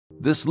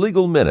This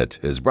Legal Minute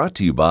is brought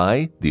to you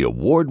by the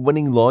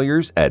award-winning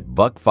lawyers at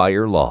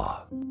Buckfire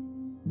Law.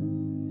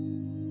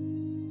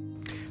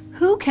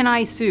 Who can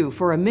I sue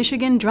for a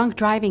Michigan drunk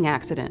driving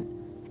accident?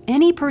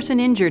 Any person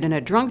injured in a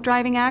drunk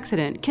driving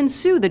accident can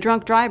sue the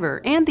drunk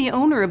driver and the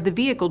owner of the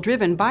vehicle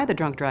driven by the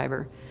drunk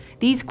driver.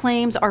 These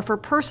claims are for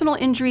personal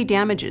injury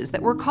damages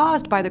that were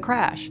caused by the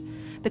crash.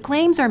 The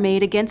claims are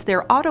made against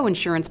their auto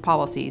insurance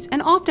policies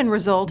and often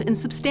result in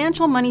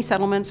substantial money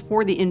settlements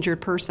for the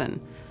injured person.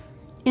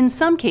 In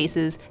some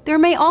cases, there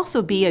may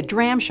also be a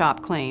dram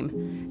shop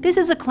claim. This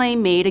is a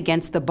claim made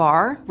against the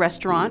bar,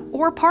 restaurant,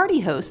 or party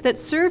host that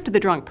served the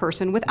drunk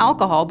person with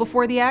alcohol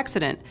before the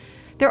accident.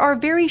 There are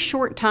very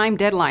short time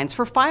deadlines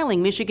for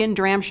filing Michigan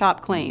dram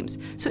shop claims,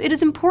 so it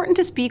is important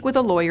to speak with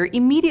a lawyer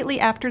immediately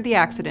after the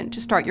accident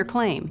to start your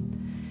claim.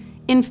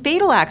 In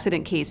fatal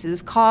accident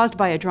cases caused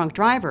by a drunk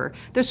driver,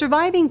 the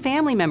surviving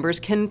family members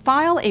can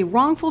file a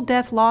wrongful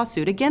death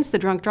lawsuit against the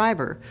drunk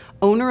driver,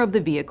 owner of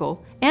the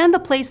vehicle, and the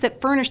place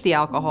that furnished the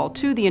alcohol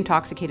to the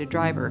intoxicated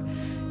driver.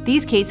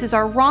 These cases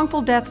are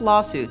wrongful death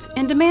lawsuits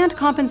and demand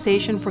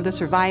compensation for the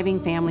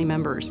surviving family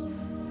members.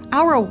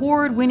 Our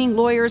award-winning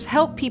lawyers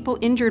help people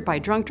injured by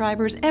drunk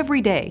drivers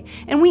every day,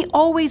 and we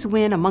always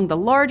win among the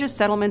largest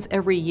settlements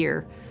every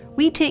year.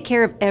 We take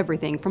care of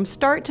everything from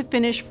start to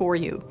finish for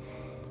you.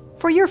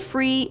 For your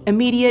free,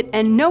 immediate,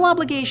 and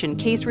no-obligation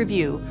case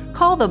review,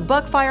 call the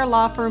Buckfire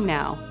Law Firm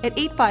now at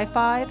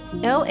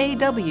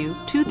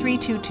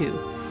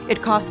 855-LAW-2322.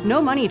 It costs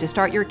no money to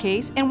start your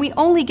case, and we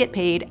only get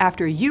paid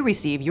after you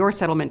receive your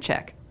settlement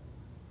check.